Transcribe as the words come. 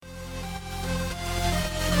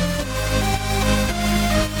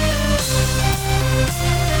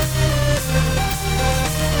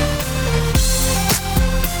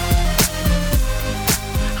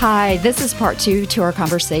Hi, this is part two to our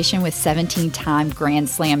conversation with 17-time Grand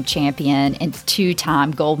Slam champion and two-time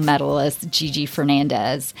gold medalist Gigi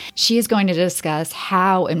Fernandez. She is going to discuss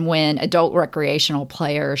how and when adult recreational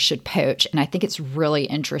players should poach, and I think it's really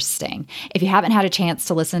interesting. If you haven't had a chance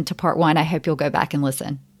to listen to part one, I hope you'll go back and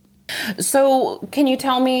listen. So can you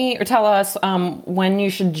tell me or tell us when you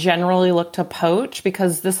should generally look to poach?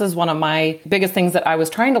 Because this is one of my biggest things that I was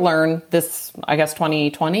trying to learn this,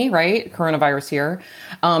 2020, right? Coronavirus year.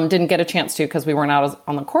 Didn't get a chance to because we weren't out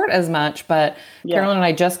on the court as much. But Carolyn and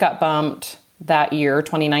I just got bumped that year,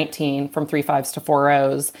 2019, from 3-5s to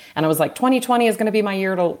 4-0s. And I was like, 2020 is going to be my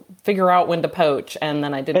year to figure out when to poach. And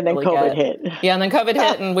then I didn't really COVID hit. Yeah, and then COVID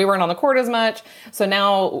hit and we weren't on the court as much. So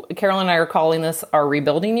now Carolyn and I are calling this our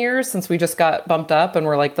rebuilding years since we just got bumped up and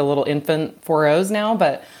we're like the little infant 4-0s now.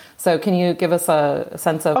 But so can you give us a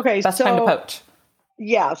sense of best time to poach?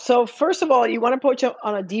 Yeah. So first of all, you want to poach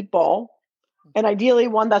on a deep ball and ideally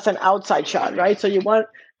one that's an outside shot, right? So you want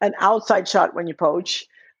an outside shot when you poach.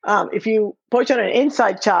 If you poach on an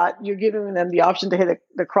inside shot, you're giving them the option to hit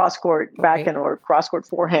the cross-court backhand or cross-court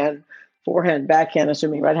forehand backhand,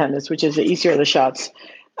 assuming right-handed, which is the easier of the shots.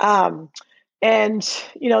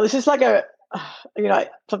 This is like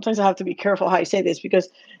sometimes I have to be careful how I say this because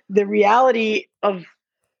the reality of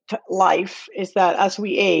life is that as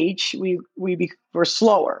we age, we're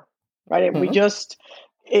slower, right? And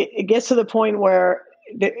it gets to the point where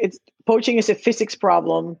poaching is a physics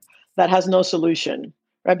problem that has no solution.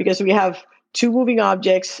 Right, because we have two moving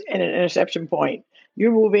objects and an interception point.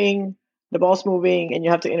 You're moving, the ball's moving, and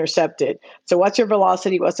you have to intercept it. So what's your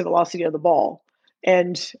velocity? What's the velocity of the ball?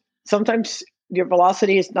 And sometimes your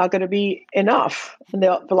velocity is not going to be enough. And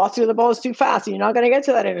the velocity of the ball is too fast, and you're not going to get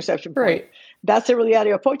to that interception point. Right. That's the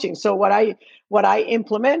reality of poaching. So what I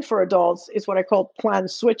implement for adults is what I call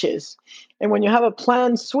planned switches. And when you have a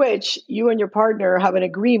planned switch, you and your partner have an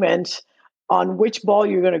agreement on which ball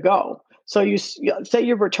you're going to go. So you say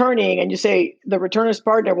you're returning, and you say the returner's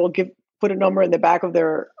partner will put a number in the back of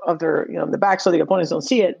their in the back so the opponents don't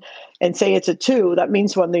see it, and say it's a 2. That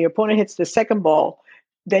means when the opponent hits the second ball,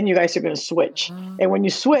 then you guys are going to switch. And when you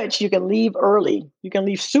switch, you can leave early. You can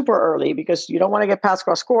leave super early because you don't want to get past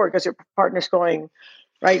cross court because your partner's going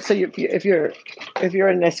right. So if you're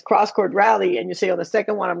in this cross court rally and you say on the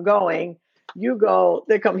second one I'm going, you go,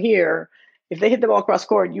 they come here. If they hit the ball cross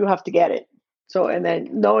court, you have to get it. So, and then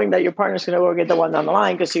knowing that your partner's going to go get the one down the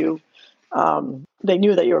line because they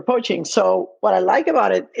knew that you were poaching. So what I like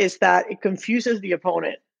about it is that it confuses the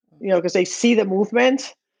opponent, because they see the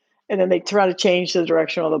movement and then they try to change the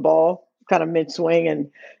direction of the ball kind of mid swing, and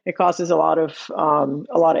it causes a lot of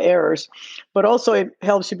errors. But also it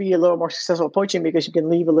helps you be a little more successful poaching because you can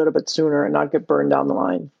leave a little bit sooner and not get burned down the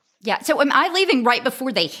line. Yeah. So am I leaving right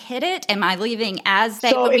before they hit it? Am I leaving as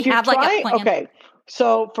they have like a plan? Okay.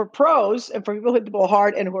 So for pros and for people who hit the ball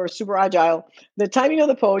hard and who are super agile, the timing of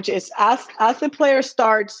the poach is as the player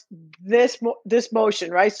starts this motion,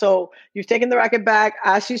 right? So you've taken the racket back.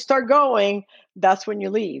 As you start going, that's when you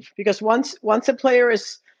leave. Because once a player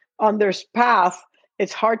is on their path,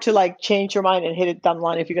 it's hard to change your mind and hit it down the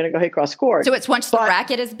line if you're going to go hit cross court. So it's once the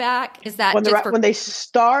racket is back? Is that when they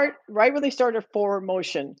start a forward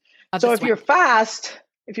motion? So if you're fast,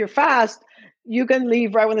 you can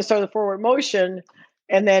leave right when they start the forward motion,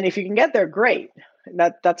 and then if you can get there, great.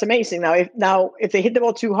 That's amazing. Now, if they hit the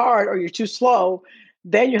ball too hard or you're too slow,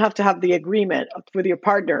 then you have to have the agreement with your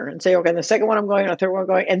partner and say, okay, the second one I'm going, the third one I'm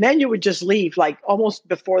going, and then you would just leave almost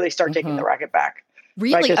before they start taking the racket back.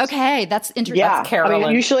 Really? Right? Okay, that's interesting. Yeah, that's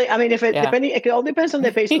Carolyn. It all depends on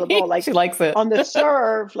the pace of the ball. She likes it on the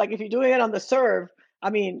serve. If you're doing it on the serve.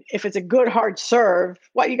 If it's a good hard serve,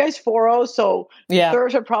 you guys 4-0, so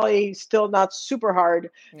serves are probably still not super hard.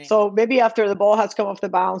 Yeah. So maybe after the ball has come off the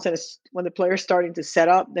bounce and when the player's starting to set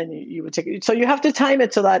up, then you would take it. So you have to time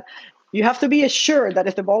it so that you have to be assured that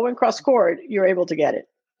if the ball went cross court, you're able to get it.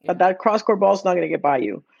 Yeah. But that cross court ball is not going to get by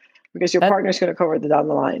you because your partner's going to cover it down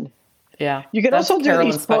the line. Yeah. You can also do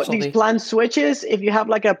these planned switches if you have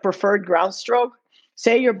a preferred ground stroke.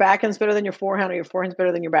 Say your backhand's better than your forehand or your forehand's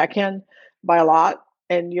better than your backhand by a lot.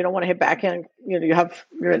 And you don't want to hit backhand,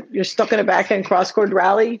 you're stuck in a backhand cross-court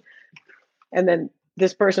rally, and then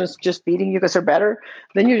this person's just beating you because they're better.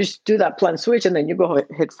 Then you just do that planned switch, and then you go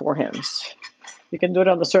hit forehands. You can do it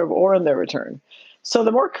on the serve or on the return. So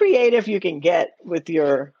the more creative you can get with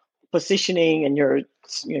your positioning and your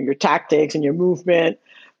tactics and your movement,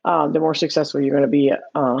 the more successful you're going to be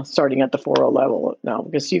starting at the 4-0 level now,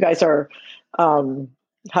 because you guys are.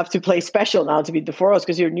 Have to play special now to beat the 4-0s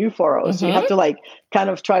because you're new 4-0s. Mm-hmm. So you have to kind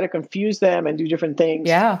of try to confuse them and do different things.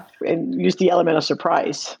 Yeah. And use the element of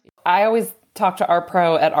surprise. I always talk to our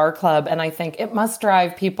pro at our club, and I think it must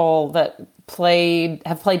drive people that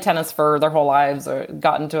have played tennis for their whole lives or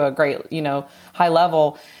gotten to a great, high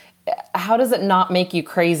level. How does it not make you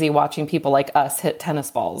crazy watching people like us hit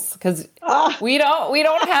tennis balls? Because we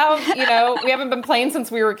don't have, we haven't been playing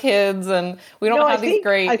since we were kids, and we don't have these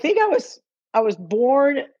great. I think I was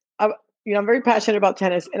born. I'm very passionate about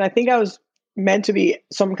tennis, and I think I was meant to be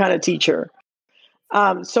some kind of teacher.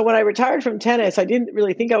 So when I retired from tennis, I didn't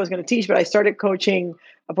really think I was going to teach, but I started coaching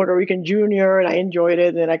a Puerto Rican junior, and I enjoyed it.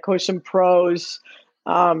 And then I coached some pros.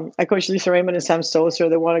 I coached Lisa Raymond and Sam Stosur.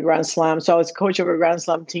 They won a Grand Slam. So I was coach of a Grand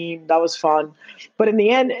Slam team. That was fun. But in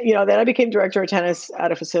the end, then I became director of tennis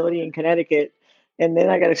at a facility in Connecticut. And then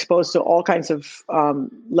I got exposed to all kinds of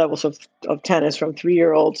levels of tennis, from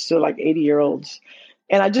 3-year-olds to like 80-year-olds.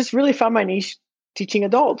 And I just really found my niche teaching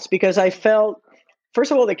adults, because I felt,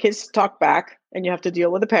 first of all, the kids talk back and you have to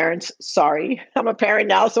deal with the parents. Sorry, I'm a parent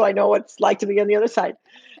now, so I know what it's like to be on the other side.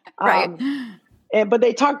 Right. But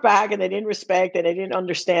they talked back, and they didn't respect, and they didn't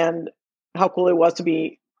understand how cool it was to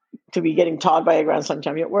be getting taught by a Grand Slam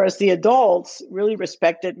champion. Whereas the adults really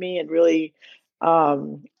respected me, and really,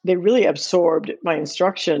 they really absorbed my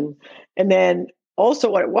instruction. And then also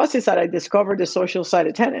what it was is that I discovered the social side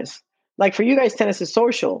of tennis. Like, for you guys, tennis is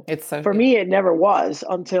social. It's so for me, it never was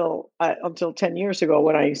until 10 years ago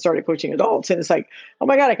when I started coaching adults. And it's like, oh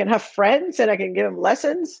my God, I can have friends and I can give them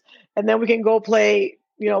lessons, and then we can go play.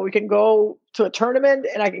 We can go to a tournament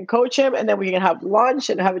and I can coach him, and then we can have lunch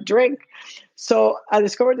and have a drink. So I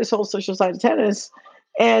discovered this whole social side of tennis.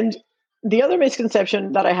 And the other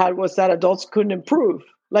misconception that I had was that adults couldn't improve.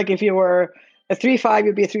 Like, if you were a 3-5,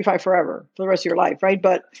 you'd be a 3-5 forever for the rest of your life, right?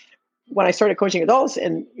 But when I started coaching adults,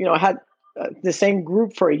 and I had the same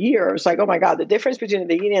group for a year, it was like, oh my God, the difference between the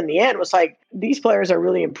beginning and the end was like, these players are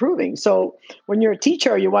really improving. So when you're a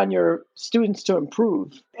teacher, you want your students to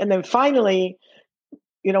improve. And then finally,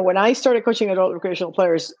 when I started coaching adult recreational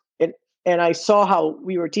players, and I saw how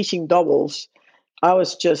we were teaching doubles, I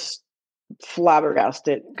was just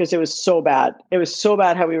flabbergasted, because it was so bad. It was so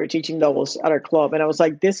bad how we were teaching doubles at our club. And I was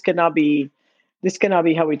like, this cannot be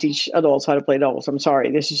how we teach adults how to play doubles. I'm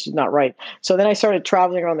sorry, this is not right. So then I started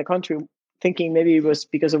traveling around the country, thinking maybe it was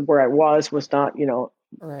because of where I was not,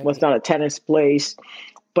 Right. was not a tennis place.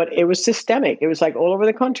 But it was systemic. It was like all over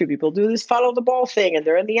the country. People do this follow the ball thing, and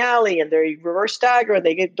they're in the alley, and they reverse stagger, and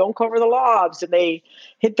they don't cover the lobs, and they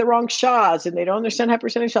hit the wrong shots, and they don't understand high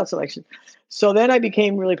percentage shot selection. So then I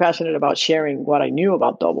became really passionate about sharing what I knew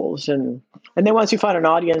about doubles. And then once you find an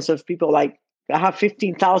audience of people, like, I have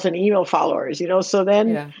 15,000 email followers, so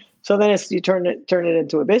then it's, you turn it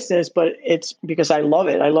into a business. But it's because I love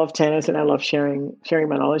it. I love tennis, and I love sharing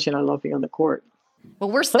my knowledge, and I love being on the court.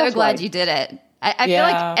 Well, we're so glad you did it. I feel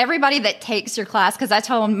like everybody that takes your class, because I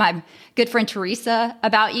told my good friend Teresa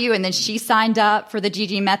about you, and then she signed up for the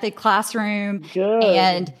Gigi Method classroom. Good.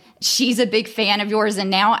 And she's a big fan of yours. And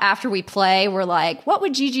now after we play, we're like, what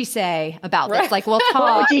would Gigi say about this? Like, we'll talk.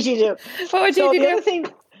 What would Gigi do? What would Gigi do?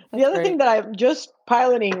 The other thing that I'm just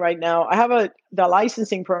piloting right now, I have the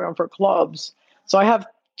licensing program for clubs. So I have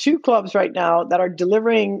 2 clubs right now that are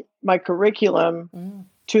delivering my curriculum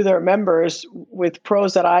to their members with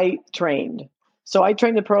pros that I trained. So I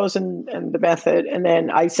train the pros and the method, and then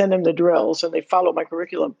I send them the drills, and they follow my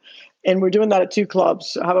curriculum. And we're doing that at 2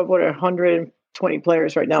 clubs. I have about 120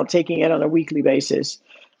 players right now taking it on a weekly basis,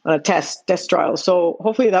 on a test trial. So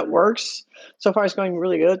hopefully that works. So far it's going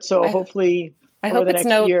really good. So hopefully I hope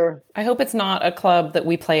it's not a club that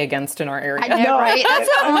we play against in our area. I know, right? That's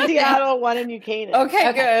what I'm looking at. One in New Canaan.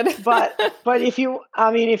 Okay, good. But if you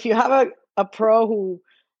have a pro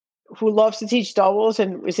who loves to teach doubles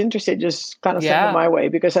and is interested, just kind of send them my way,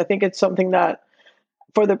 because I think it's something that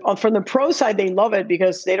from the pro side, they love it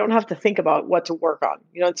because they don't have to think about what to work on.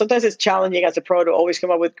 And sometimes it's challenging as a pro to always come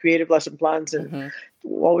up with creative lesson plans and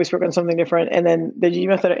always work on something different. And then the G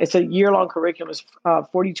Method, it's a year-long curriculum. It's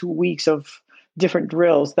 42 weeks of different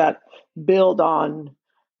drills that build on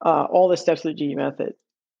all the steps of the G Method.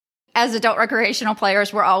 As adult recreational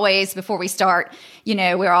players, we're always, before we start,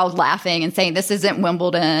 we're all laughing and saying, this isn't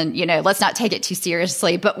Wimbledon, let's not take it too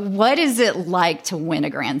seriously. But what is it like to win a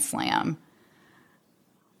Grand Slam?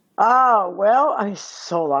 Oh, well,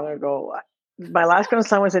 so long ago. My last Grand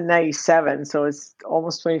Slam was in 97, so it's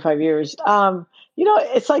almost 25 years.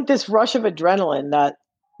 It's like this rush of adrenaline that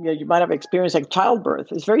you might have experienced, like childbirth.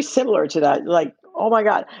 It's very similar to that. Like, oh my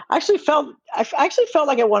God. I actually felt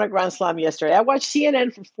like I won a Grand Slam yesterday. I watched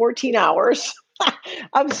CNN for 14 hours.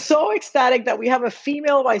 I'm so ecstatic that we have a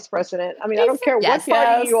female vice president. I mean, I don't care what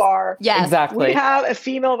party you are. Yes. Exactly. We have a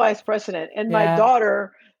female vice president. And my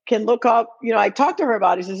daughter can look up, I talked to her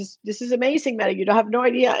about it. She says, this is amazing, Maddie. You don't have no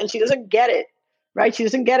idea. And she doesn't get it, right? She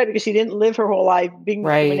doesn't get it because she didn't live her whole life being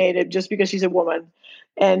discriminated just because she's a woman.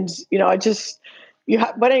 And,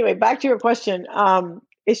 but anyway, back to your question.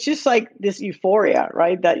 It's just like this euphoria,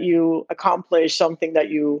 right? That you accomplish something that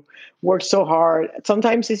you worked so hard.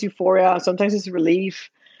 Sometimes it's euphoria. Sometimes it's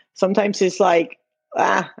relief. Sometimes it's like,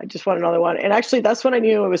 I just want another one. And actually, that's when I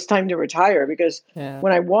knew it was time to retire, because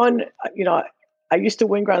when I won, I used to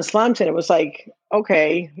win Grand Slams, and it was like,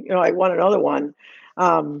 okay, I won another one.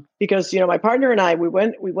 Because, my partner and I, we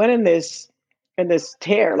went in this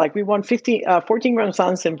tear. Like, we won 14 Grand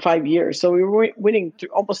Slams in 5 years. So we were winning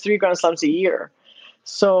almost 3 Grand Slams a year.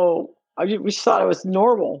 So we just thought it was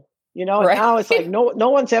normal, and now it's like, no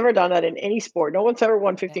one's ever done that in any sport. No one's ever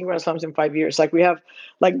won 15 Grand Slams in 5 years. Like, we have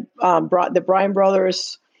the Bryan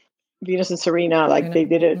brothers, Venus and Serena, like they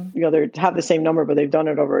did it, they have the same number, but they've done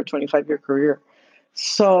it over a 25-year career.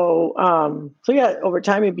 So, over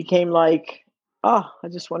time it became like, I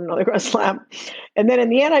just won another Grand Slam. And then in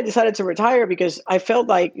the end, I decided to retire because I felt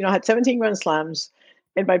like, I had 17 Grand Slams.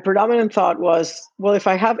 And my predominant thought was, well, if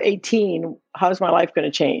I have 18, how's my life going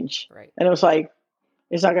to change? Right. And it was like,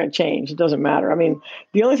 it's not going to change. It doesn't matter. I mean,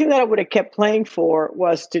 the only thing that I would have kept playing for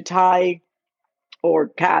was to tie or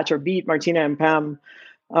catch or beat Martina and Pam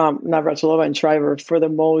Navratilova and Shriver for the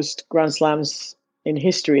most Grand Slams in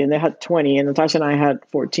history. And they had 20, and Natasha and I had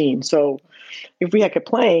 14. So if we had kept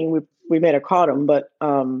playing, we may have caught them. But,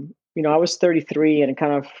 I was 33, and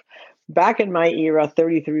kind of back in my era,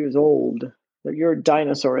 33 was old. You're a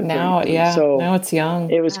dinosaur at 33. So now it's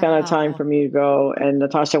young. It was kind of time for me to go. And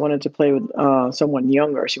Natasha wanted to play with someone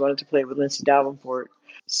younger. She wanted to play with Lindsay Davenport.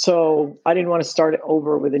 So I didn't want to start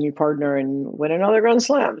over with a new partner and win another Grand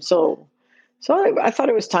Slam. So I thought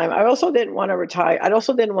it was time. I also didn't want to retire. I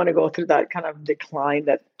also didn't want to go through that kind of decline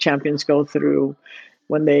that champions go through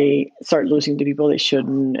when they start losing to people they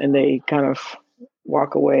shouldn't, and they kind of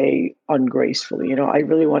walk away ungracefully. I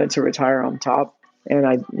really wanted to retire on top. And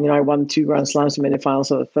I won 2 Grand Slams and made the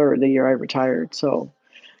finals of the third the year I retired. So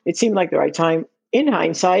it seemed like the right time. In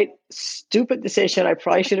hindsight, stupid decision. I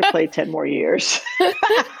probably should have played 10 more years.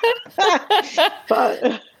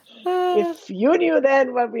 But if you knew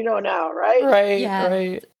then what we know now, right?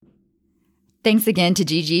 Right. Thanks again to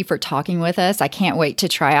Gigi for talking with us. I can't wait to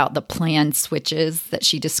try out the planned switches that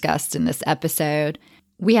she discussed in this episode.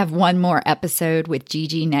 We have one more episode with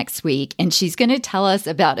Gigi next week, and she's going to tell us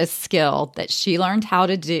about a skill that she learned how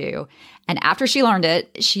to do. And after she learned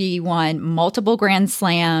it, she won multiple Grand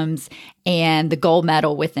Slams and the gold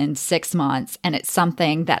medal within 6 months. And it's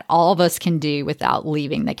something that all of us can do without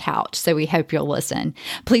leaving the couch. So we hope you'll listen.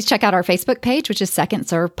 Please check out our Facebook page, which is Second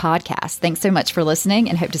Serve Podcast. Thanks so much for listening,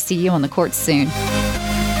 and hope to see you on the court soon.